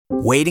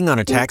Waiting on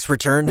a tax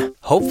return?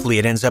 Hopefully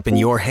it ends up in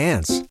your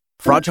hands.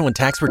 Fraudulent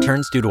tax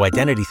returns due to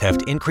identity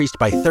theft increased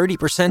by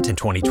 30% in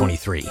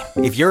 2023.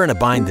 If you're in a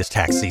bind this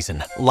tax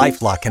season,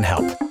 LifeLock can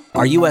help.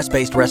 Our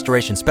U.S.-based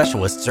restoration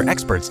specialists are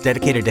experts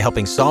dedicated to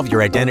helping solve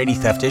your identity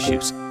theft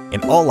issues.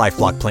 And all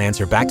LifeLock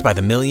plans are backed by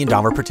the $1 Million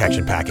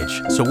Protection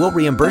Package. So we'll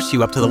reimburse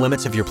you up to the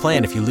limits of your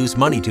plan if you lose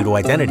money due to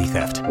identity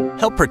theft.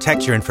 Help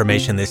protect your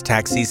information this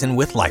tax season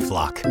with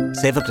LifeLock.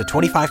 Save up to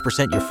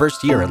 25% your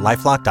first year at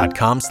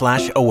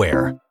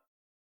LifeLock.com/aware.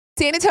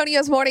 San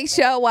Antonio's morning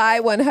show,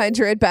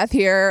 Y100. Beth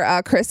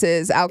here. Chris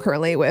is out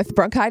currently with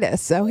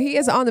bronchitis. So he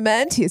is on the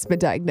mend. He's been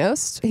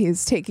diagnosed.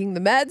 He's taking the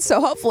meds. So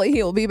hopefully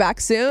he will be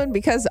back soon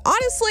because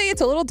honestly,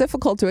 it's a little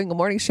difficult doing a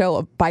morning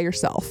show by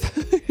yourself.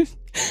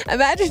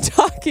 Imagine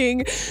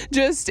talking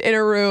just in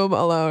a room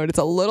alone. It's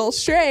a little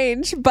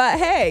strange, but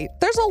hey,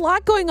 there's a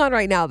lot going on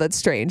right now that's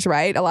strange,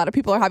 right? A lot of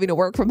people are having to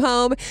work from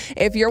home.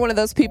 If you're one of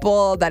those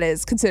people that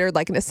is considered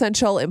like an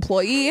essential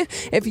employee,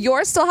 if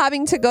you're still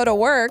having to go to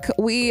work,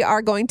 we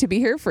are going to be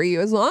here for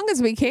you as long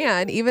as we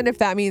can, even if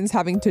that means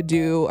having to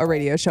do a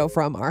radio show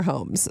from our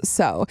homes.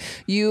 So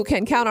you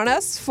can count on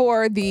us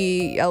for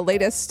the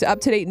latest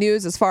up-to-date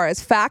news as far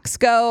as facts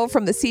go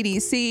from the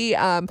CDC,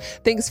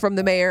 things from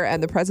the mayor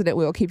and the president.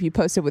 We will keep you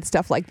posted with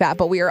stuff like that.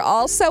 But we are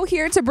also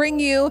here to bring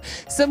you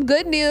some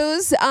good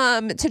news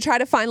to try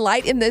to find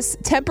light in this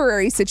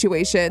temporary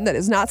situation that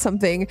is not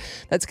something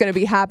that's going to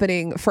be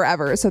happening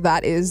forever. So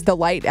that is the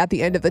light at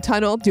the end of the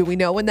tunnel. Do we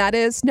know when that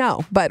is?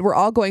 No, but we're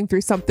all going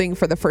through something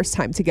for the first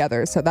time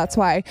together. So that's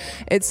why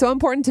it's so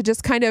important to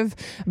just kind of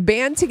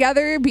band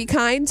together, be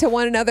kind to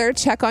one another,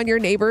 check on your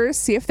neighbors,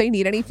 see if they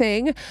need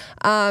anything.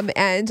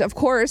 And of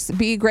course,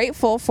 be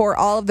grateful for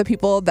all of the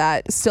people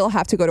that still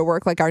have to go to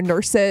work, like our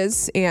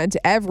nurses and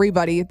everybody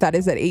that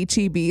is at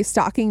HEB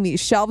stocking these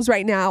shelves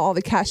right now, all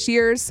the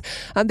cashiers.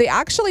 They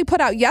actually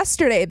put out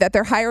yesterday that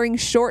they're hiring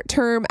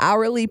short-term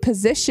hourly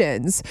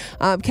positions,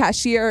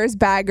 cashiers,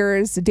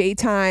 baggers,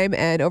 daytime,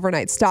 and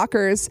overnight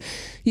stockers.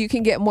 You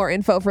can get more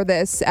info for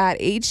this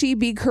at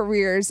HEB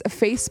Careers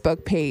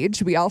Facebook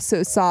page. We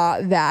also saw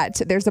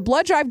that there's a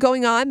blood drive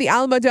going on. The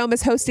Alamo Dome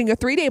is hosting a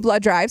 3-day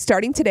blood drive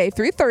starting today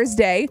through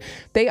Thursday.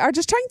 They are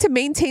just trying to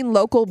maintain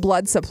local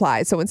blood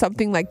supply. So when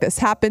something like this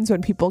happens,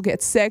 when people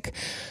get sick,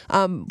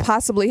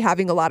 possibly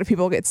having a lot of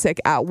people get sick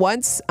at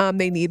once,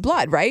 they need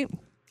blood, right?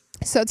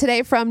 So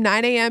today from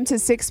 9 a.m. to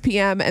 6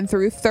 p.m. and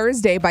through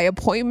Thursday by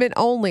appointment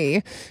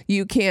only,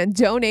 you can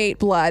donate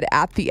blood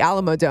at the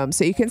Alamo Dome.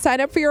 So you can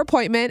sign up for your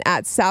appointment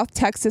at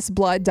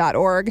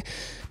southtexasblood.org.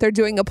 They're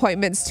doing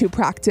appointments to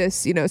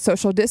practice,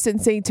 social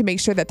distancing to make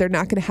sure that they're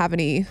not going to have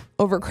any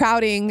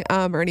overcrowding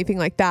or anything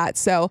like that.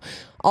 So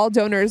all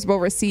donors will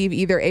receive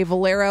either a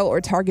Valero or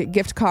Target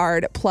gift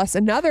card plus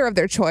another of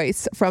their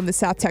choice from the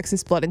South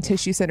Texas Blood and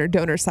Tissue Center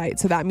donor site.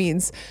 So that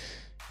means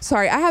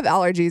sorry, I have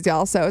allergies,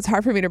 y'all, so it's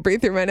hard for me to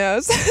breathe through my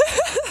nose.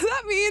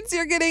 That means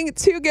you're getting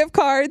 2 gift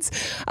cards,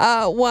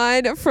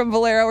 one from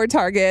Valero or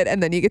Target,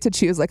 and then you get to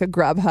choose like a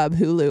Grubhub,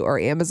 Hulu, or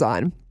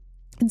Amazon.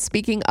 And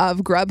speaking of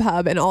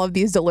Grubhub and all of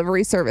these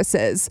delivery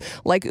services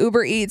like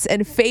Uber Eats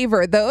and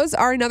Favor, those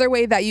are another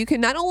way that you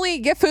can not only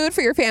get food for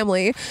your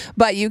family,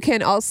 but you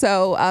can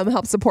also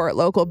help support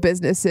local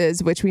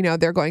businesses, which we know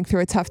they're going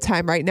through a tough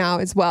time right now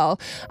as well.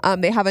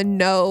 They have a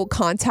no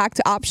contact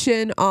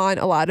option on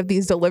a lot of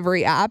these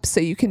delivery apps.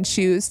 So you can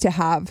choose to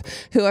have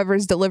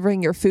whoever's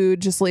delivering your food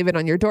just leave it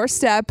on your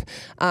doorstep.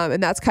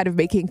 And that's kind of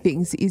making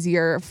things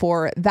easier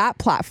for that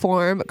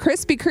platform.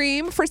 Krispy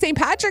Kreme for St.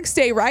 Patrick's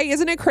Day, right?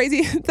 Isn't it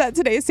crazy that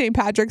today is St.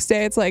 Patrick's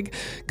Day? It's like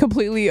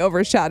completely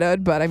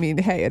overshadowed, but I mean,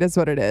 hey, it is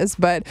what it is.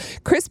 But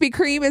Krispy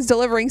Kreme is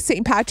delivering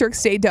St.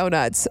 Patrick's Day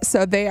donuts.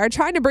 So they are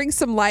trying to bring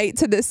some light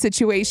to this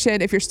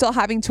situation. If you're still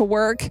having to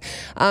work,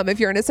 if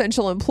you're an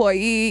essential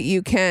employee,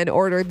 you can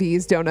order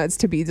these donuts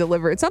to be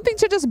delivered. Something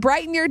to just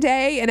brighten your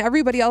day and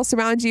everybody else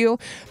around you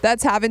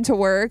that's having to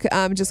work,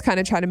 just kind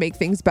of try to make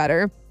things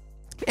better.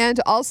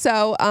 And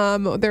also,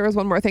 there was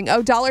one more thing.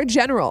 Oh, Dollar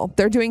General.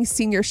 They're doing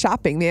senior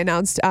shopping. They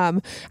announced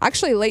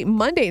actually late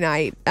Monday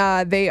night,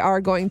 they are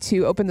going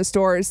to open the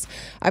stores,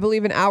 I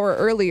believe, an hour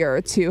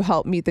earlier to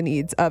help meet the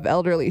needs of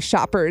elderly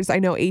shoppers. I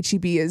know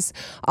HEB is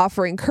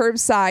offering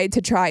curbside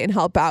to try and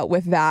help out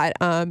with that.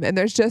 And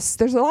there's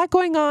a lot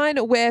going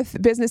on with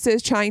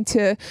businesses trying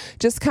to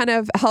just kind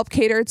of help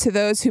cater to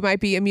those who might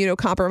be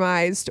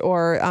immunocompromised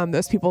or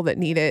those people that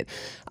need it.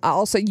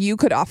 Also, you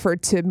could offer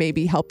to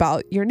maybe help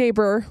out your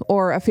neighbor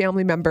or a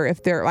family member if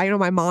I know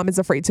my mom is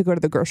afraid to go to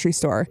the grocery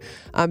store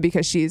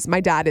because my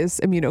dad is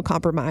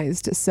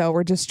immunocompromised. So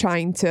we're just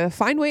trying to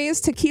find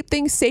ways to keep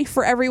things safe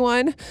for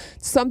everyone.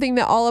 Something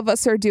that all of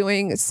us are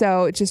doing.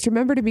 So just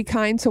remember to be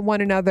kind to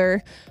one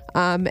another.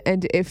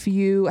 And if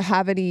you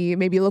have any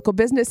maybe local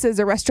businesses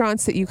or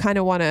restaurants that you kind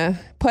of want to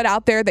put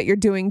out there that you're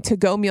doing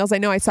to-go meals. I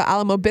know I saw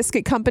Alamo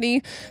Biscuit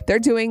Company. They're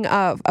doing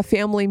a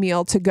family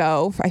meal to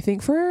go, I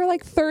think for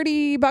like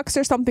 $30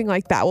 or something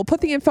like that. We'll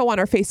put the info on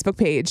our Facebook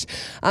page.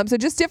 So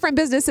just different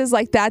businesses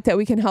like that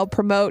we can help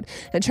promote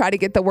and try to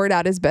get the word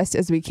out as best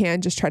as we can.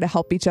 Just try to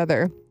help each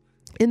other.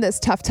 in this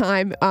tough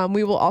time,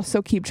 we will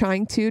also keep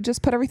trying to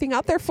just put everything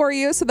out there for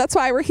you. So that's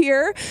why we're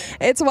here.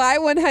 It's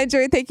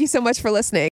Y100. Thank you so much for listening.